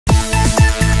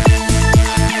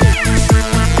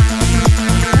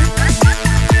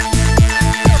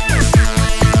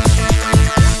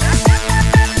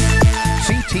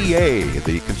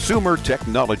Consumer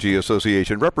Technology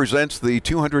Association represents the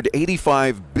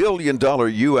 $285 billion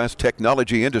U.S.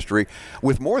 technology industry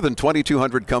with more than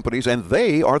 2,200 companies, and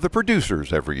they are the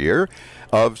producers every year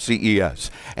of CES.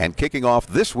 And kicking off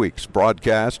this week's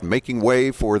broadcast, making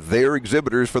way for their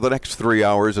exhibitors for the next 3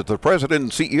 hours, is the president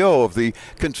and CEO of the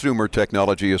Consumer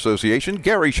Technology Association,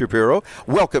 Gary Shapiro.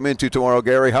 Welcome into Tomorrow,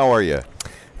 Gary. How are you?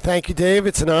 Thank you, Dave.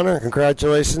 It's an honor.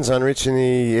 Congratulations on reaching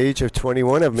the age of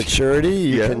 21 of maturity.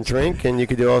 You can drink and you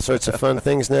can do all sorts of fun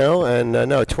things now. And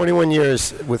 21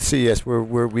 years with CES,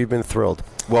 we've been thrilled.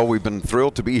 Well, we've been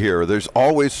thrilled to be here. There's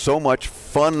always so much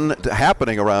fun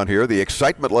happening around here. The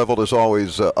excitement level is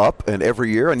always up, and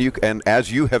every year, and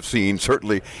as you have seen,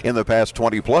 certainly in the past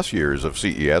 20 plus years of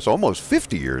CES, almost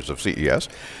 50 years of CES,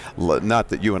 not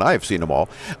that you and I have seen them all,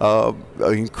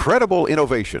 incredible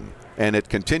innovation. And it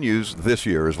continues this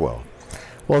year as well.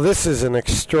 Well, this is an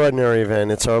extraordinary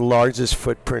event. It's our largest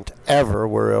footprint ever.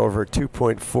 We're over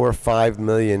 2.45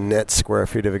 million net square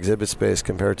feet of exhibit space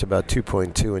compared to about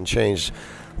 2.2 and change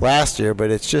last year. But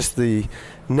it's just the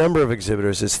number of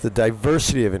exhibitors. It's the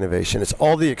diversity of innovation. It's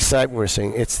all the excitement we're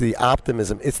seeing. It's the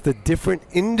optimism. It's the different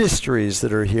industries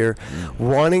that are here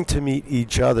wanting to meet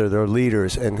each other, their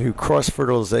leaders, and who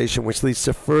cross-fertilization, which leads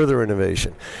to further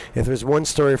innovation. If there's one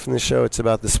story from the show, it's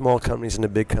about the small companies and the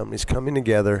big companies coming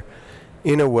together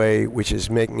in a way which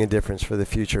is making a difference for the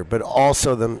future, but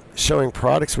also them showing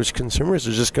products which consumers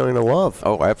are just going to love.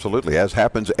 Oh, absolutely, as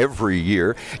happens every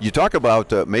year. You talk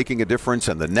about making a difference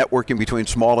and the networking between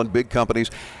small and big companies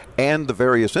and the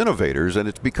various innovators, and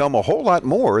it's become a whole lot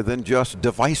more than just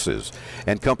devices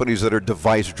and companies that are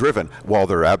device-driven. While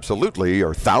there absolutely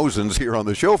are thousands here on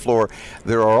the show floor,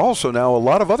 there are also now a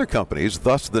lot of other companies,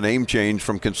 thus the name change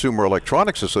from Consumer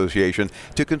Electronics Association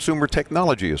to Consumer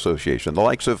Technology Association, the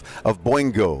likes of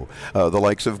Boingo, the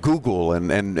likes of Google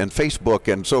and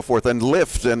Facebook and so forth, and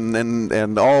Lyft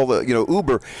and all the,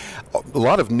 Uber. A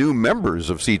lot of new members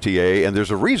of CTA, and there's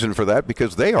a reason for that,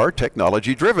 because they are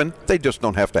technology-driven. They just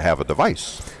don't have to have a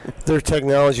device. They're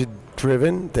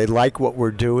technology-driven. They like what we're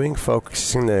doing,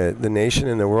 focusing the nation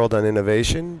and the world on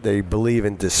innovation. They believe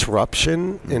in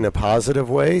disruption in a positive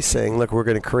way, saying, look, we're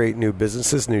going to create new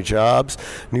businesses, new jobs,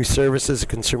 new services that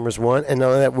consumers want, and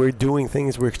now that we're doing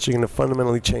things which are going to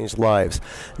fundamentally change lives.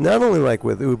 Not only like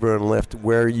with Uber and Lyft,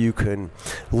 where you can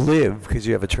live because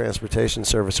you have a transportation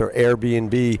service, or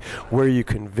Airbnb, where you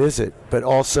can visit, but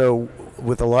also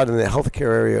with a lot in the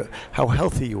healthcare area, how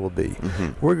healthy you will be.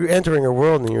 Mm-hmm. We're entering a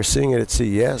world, and you're seeing it at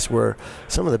CES, where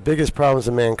some of the biggest problems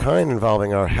of mankind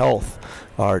involving our health,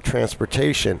 our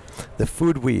transportation, the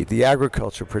food we eat, the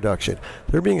agriculture production,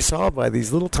 they're being solved by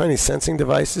these little tiny sensing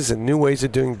devices and new ways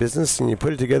of doing business, and you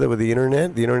put it together with the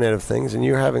Internet of Things, and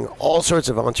you're having all sorts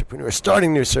of entrepreneurs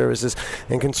starting new services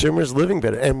and consumers living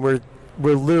better. And we're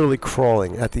literally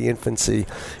crawling at the infancy.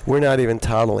 We're not even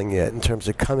toddling yet in terms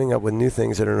of coming up with new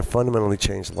things that are going to fundamentally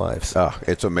change lives.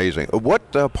 It's amazing.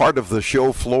 What part of the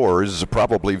show floors,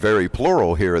 probably very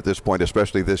plural here at this point,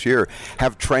 especially this year,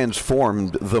 have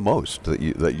transformed the most that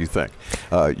you think?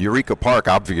 Eureka Park,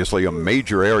 obviously a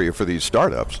major area for these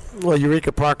startups. Well,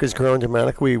 Eureka Park has grown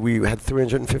dramatically. We had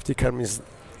 350 companies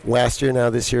last year.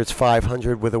 Now this year it's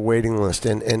 500 with a waiting list,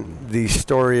 and the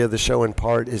story of the show in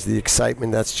part is the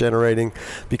excitement that's generating,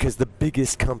 because the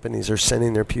biggest companies are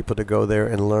sending their people to go there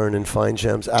and learn and find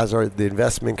gems, as are the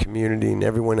investment community, and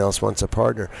everyone else wants a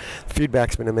partner. The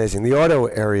feedback's been amazing. The auto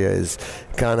area has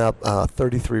gone up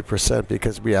 33%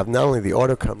 because we have not only the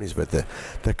auto companies, but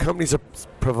the companies that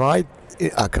provide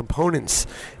components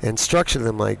and structure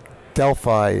them, like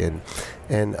Delphi and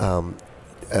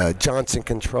Johnson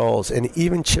Controls, and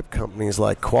even chip companies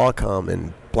like Qualcomm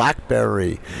and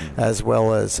BlackBerry, as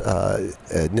well as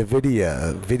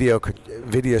NVIDIA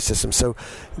video systems. So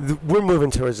we're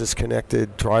moving towards this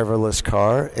connected driverless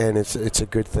car, and it's a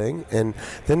good thing. And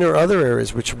then there are other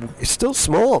areas which are still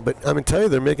small, but I'm going to tell you,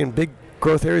 they're making big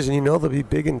growth areas, and they'll be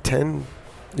big in 10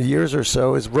 years or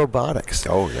so, is robotics.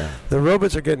 Oh, yeah. The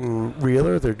robots are getting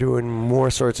realer. They're doing more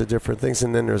sorts of different things.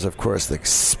 And then there's, of course, the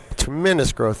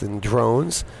tremendous growth in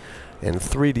drones and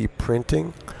 3D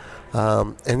printing.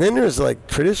 And then there's like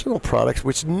traditional products,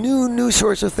 which new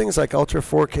sorts of things like Ultra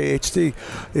 4K HD.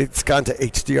 It's gone to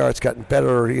HDR. It's gotten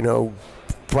better,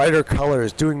 brighter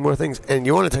colors, doing more things. And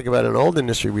you want to talk about an old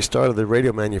industry. We started the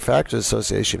Radio Manufacturers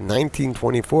Association in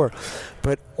 1924.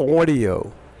 But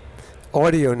audio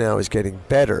now is getting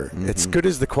better. Mm-hmm. It's good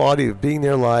as the quality of being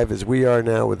there live as we are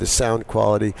now with the sound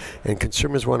quality, and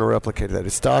consumers want to replicate that.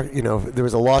 It's there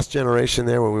was a lost generation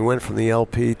there when we went from the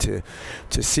LP to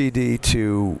CD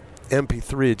to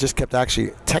MP3, it just kept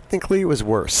actually, technically it was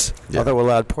worse, Yeah. although it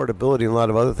allowed portability and a lot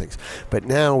of other things. But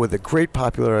now with the great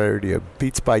popularity of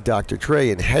Beats by Dr. Dre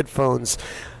and headphones,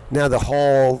 now the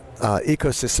whole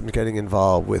ecosystem is getting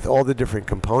involved with all the different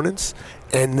components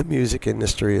and the music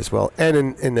industry as well.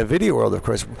 And in the video world, of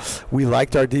course, we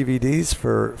liked our DVDs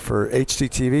for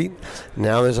HDTV.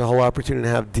 Now there's a whole opportunity to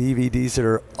have DVDs that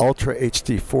are Ultra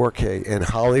HD 4K. And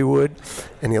Hollywood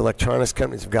and the electronics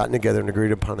companies have gotten together and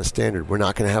agreed upon a standard. We're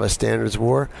not going to have a standards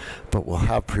war, but we'll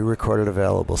have pre-recorded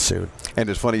available soon. And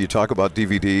it's funny, you talk about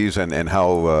DVDs and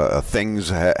how things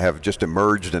have just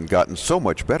emerged and gotten so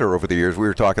much better over the years. We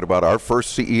were talking about our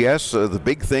first CES, the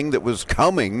big thing that was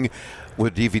coming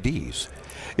with DVDs.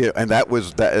 Yeah, and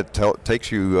that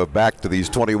takes you back to these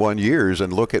 21 years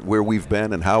and look at where we've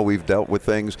been and how we've dealt with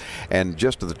things and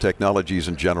just the technologies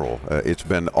in general. It's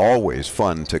been always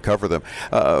fun to cover them.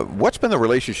 What's been the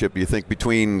relationship, do you think,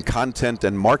 between content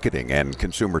and marketing and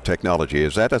consumer technology?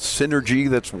 Is that a synergy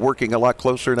that's working a lot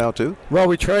closer now, too? Well,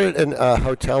 we tried it in a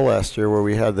hotel last year where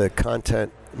we had the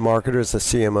content marketers, the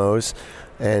CMOs,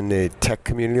 and the tech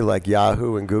community like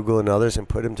Yahoo and Google and others, and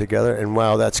put them together. And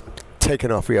wow, that's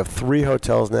taken off. We have 3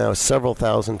 hotels now, several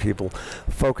thousand people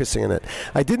focusing on it.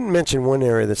 I didn't mention one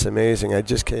area that's amazing. I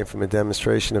just came from a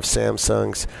demonstration of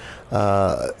Samsung's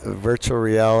virtual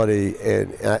reality,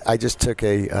 and I just took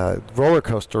a roller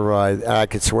coaster ride. I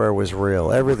could swear it was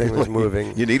real. Everything was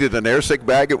moving. You needed an airsick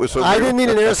bag? It was so real. I didn't need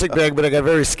an airsick bag, but I got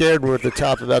very scared when we were at the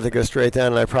top about to go straight down,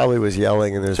 and I probably was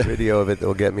yelling, and there's video of it that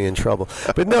will get me in trouble.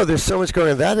 But no, there's so much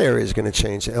going on. That area is going to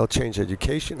change. It'll change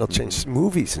education. It'll change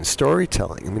movies and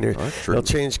storytelling. I mean, it'll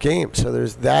change games. So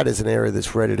that is an area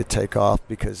that's ready to take off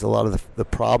because a lot of the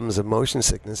problems of motion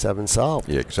sickness have been solved.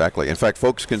 Yeah, exactly. In fact,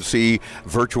 folks can see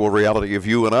virtual reality of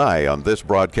you and I on this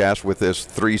broadcast with this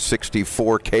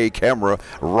 364K camera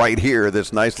right here,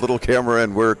 this nice little camera,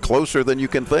 and we're closer than you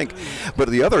can think. But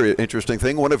the other interesting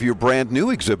thing, one of your brand new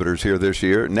exhibitors here this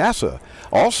year, NASA,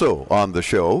 also on the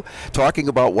show, talking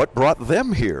about what brought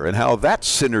them here and how that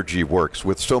synergy works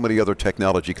with so many other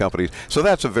technology companies. So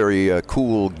that's a very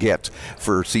cool get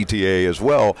for CTA as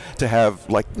well, to have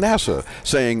like NASA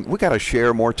saying we got to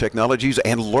share more technologies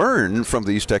and learn from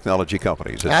these technology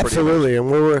companies. It's absolutely, and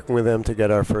we're working with them to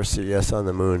get our first CES on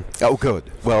the moon. Oh, good.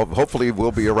 Well, hopefully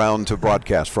we'll be around to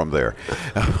broadcast from there.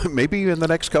 Maybe in the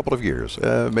next couple of years.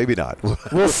 Maybe not.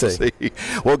 We'll see.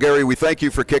 Well, Gary, we thank you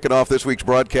for kicking off this week's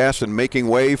broadcast and making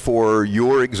way for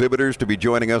your exhibitors to be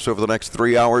joining us over the next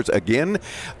 3 hours. Again,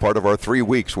 part of our 3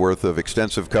 weeks worth of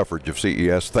extensive coverage of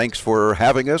CES. Thanks for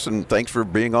having us, and thanks for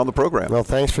being on the program. Well,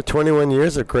 thanks for 21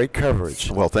 years of great coverage.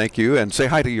 Well, thank you, and say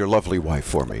hi to your lovely wife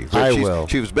for me. I will.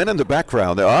 She's been in the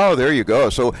background. Oh, there you go.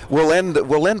 So we'll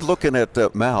end looking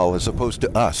at Mal as opposed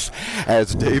to us,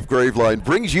 as Dave Graveline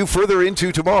brings you further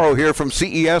into tomorrow here from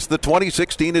CES, the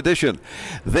 2016 edition.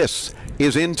 This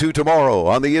is Into Tomorrow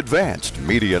on the Advanced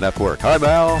Media Network. Hi,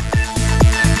 Mal.